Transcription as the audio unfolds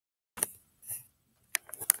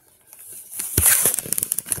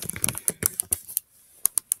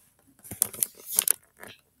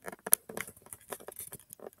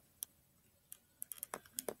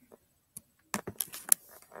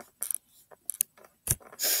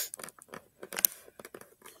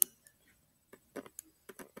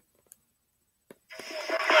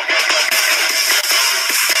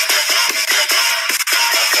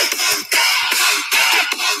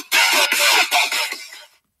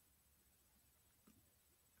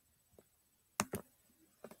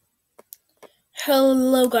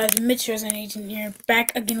Hello guys, Mitch Resident Agent here,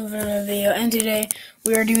 back again with another video, and today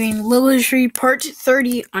we are doing Little History Part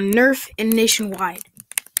 30 on Nerf and Nationwide.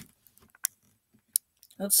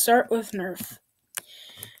 Let's start with Nerf.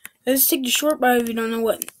 Let's take the short bio if you don't know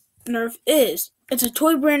what Nerf is. It's a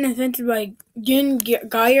toy brand invented by Gun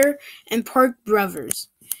Geyer and Park Brothers.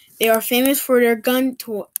 They are famous for their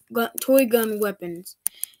toy gun weapons.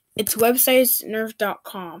 Its website is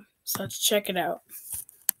nerf.com, so let's check it out.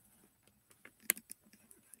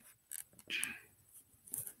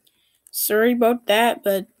 Sorry about that,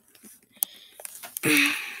 but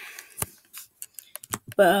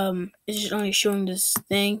it's just only showing this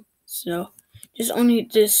thing, so just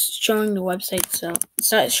showing the website. So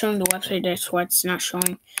it's not showing the website. That's why it's not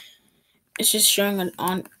showing. It's just showing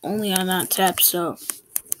only on that tab. So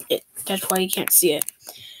that's why you can't see it.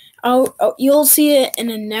 You'll see it in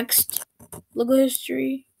the next Lego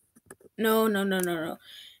history. No.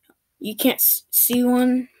 You can't see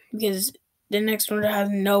one because the next one has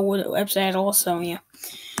no website at all. So yeah.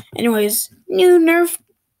 Anyways, new Nerf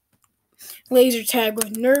laser tag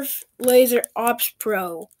with Nerf Laser Ops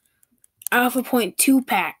Pro Alpha Point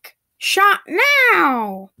 2-pack. Shop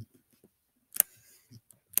now!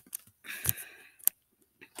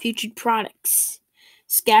 Featured products: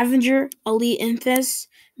 Scavenger, Elite Infest,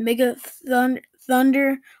 Mega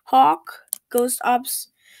Thunder Hawk, Ghost Ops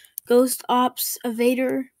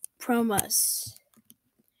Evader, Promus.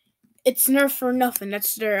 It's Nerf for nothing.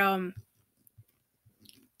 That's their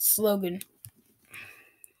slogan.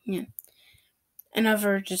 Yeah. And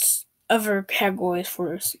other categories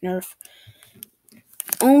for Nerf.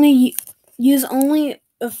 Use only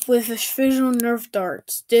with official Nerf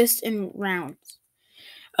darts, discs, and rounds.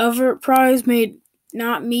 Other products may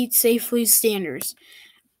not meet safety standards.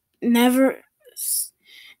 Never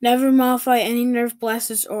modify any Nerf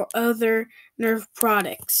blasters or other Nerf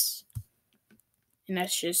products. And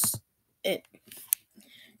that's just it.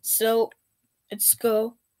 So let's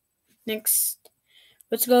go to the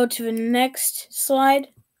next slide.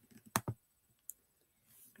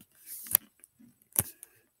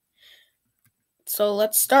 So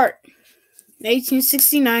let's start.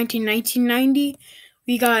 1869 to 1990,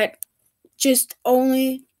 we got just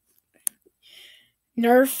only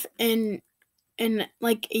Nerf and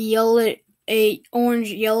like a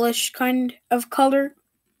orange yellowish kind of color,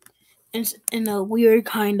 and in a weird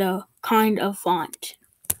kind of font.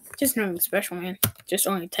 Just nothing special, man. Just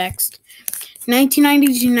only text.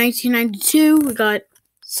 1990 to 1992, we got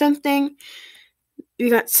something. We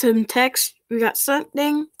got some text. We got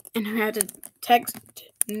something, and we had to text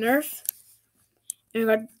Nerf. And we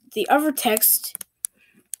got the other text,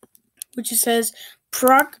 which says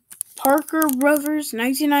Parker Brothers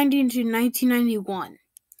 1990 to 1991.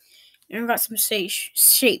 And we got some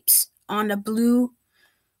shapes on a blue,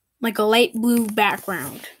 like a light blue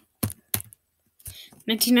background.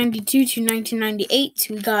 1992 to 1998,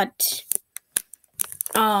 we got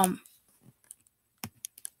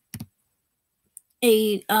a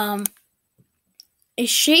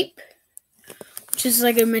shape, which is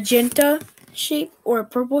like a magenta shape or a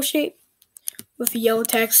purple shape with a yellow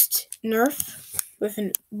text Nerf with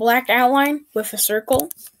a black outline with a circle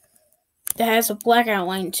that has a black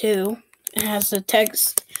outline too. It has the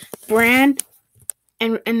text brand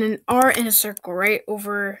and an R in a circle right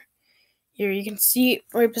over here. You can see it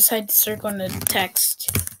right beside the circle in the text.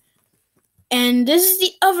 And this is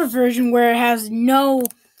the other version where it has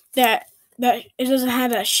that it doesn't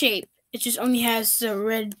have that shape. It just only has the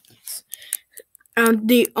red.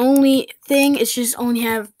 The only thing is just only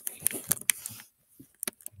have.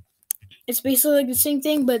 It's basically like the same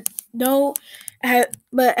thing, but doesn't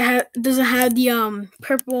have the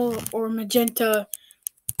purple or magenta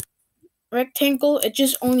rectangle. It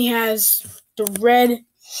just only has the red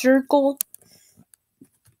circle,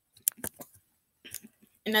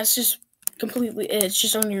 and that's just completely it. It's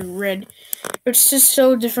just only red. It's just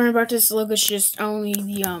so different about this logo. It's just only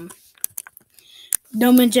the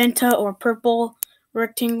no magenta or purple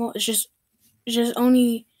rectangle. It's just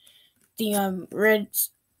only the red.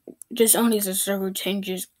 Just only the circle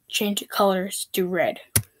change colors to red.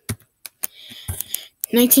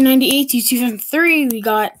 1998 to 2003, we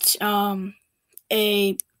got an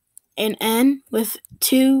N with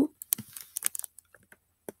two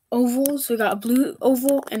ovals. We got a blue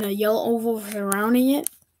oval and a yellow oval surrounding it.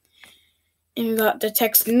 And we got the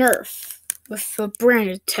text Nerf with the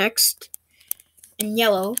branded text in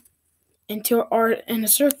yellow and two R in the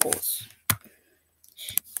circles.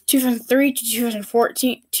 2003 to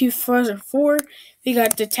 2004, we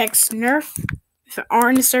got the text Nerf with an R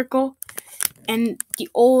in the circle and the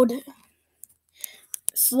old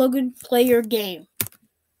slogan, play your game.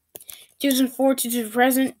 2004 to the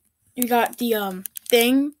present, we got the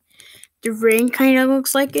thing. The ring kind of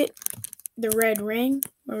looks like it. The red ring,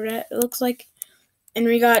 or that it looks like. And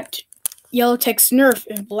we got yellow text Nerf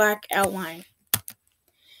in black outline.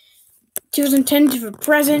 2010 to the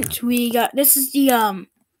present, we got, this is the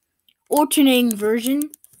alternating version.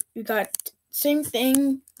 We got same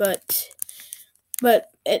thing, but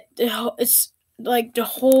it's like the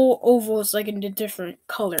whole oval is like in a different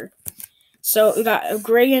color. So we got a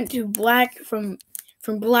gradient to black from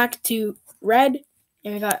black to red,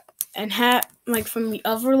 and we got like from the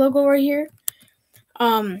other logo right here.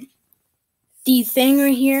 The thing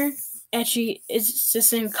right here actually is the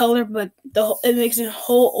same color, but it makes it a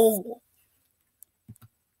whole oval.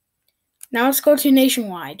 Now let's go to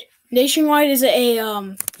Nationwide. Nationwide is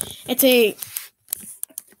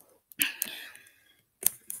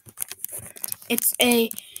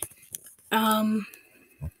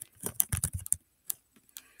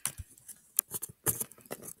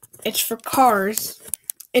it's for cars.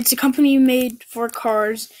 It's a company made for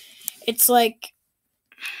cars. It's like,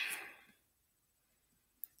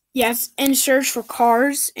 it's in search for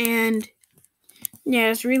cars, and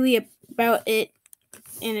it's really about it.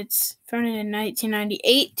 And it's founded in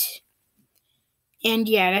 1998. And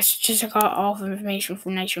that's just all of information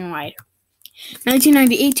from Nationwide.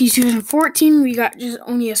 1998 to 2014, we got just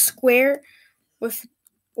only a square with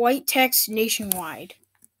white text Nationwide.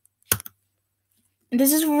 And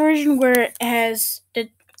this is a version where it has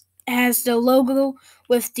the logo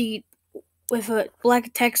with a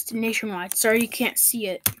black text Nationwide. Sorry you can't see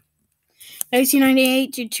it.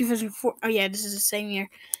 1998 to 2004. Oh yeah, this is the same year.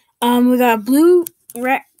 We got a blue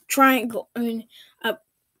triangle. A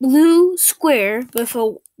blue square with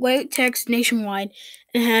a white text Nationwide.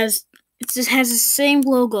 It just has the same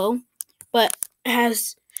logo, but it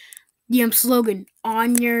has the slogan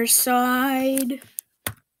on your side.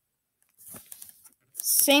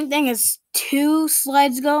 Same thing as 2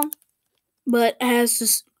 slides ago, but it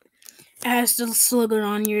has the slogan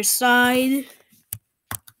on your side.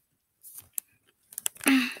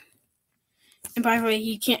 And by the way,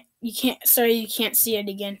 you can't see it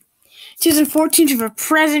again. 2014 to the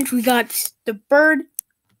present, we got the bird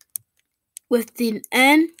with the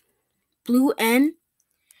N, blue N,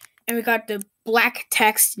 and we got the black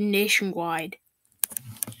text Nationwide.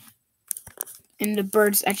 And the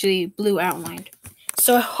bird's actually blue outlined.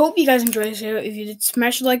 So I hope you guys enjoyed this video. If you did,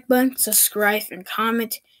 smash the like button, subscribe, and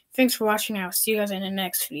comment. Thanks for watching. I'll see you guys in the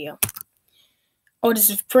next video. Oh, this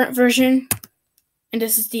is print version. And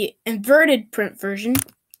this is the inverted print version.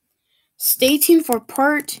 Stay tuned for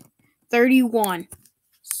part 31.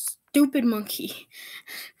 Stupid monkey.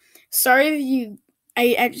 Sorry if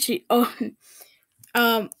I actually,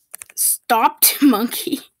 stopped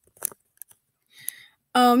monkey.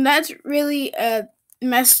 That's really a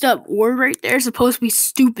messed up word right there. It's supposed to be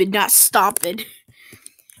stupid, not stopped.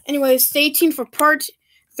 Anyway, stay tuned for part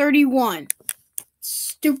 31.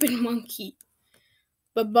 Stupid monkey.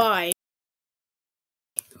 Bye-bye.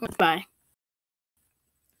 Bye.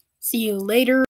 See you later.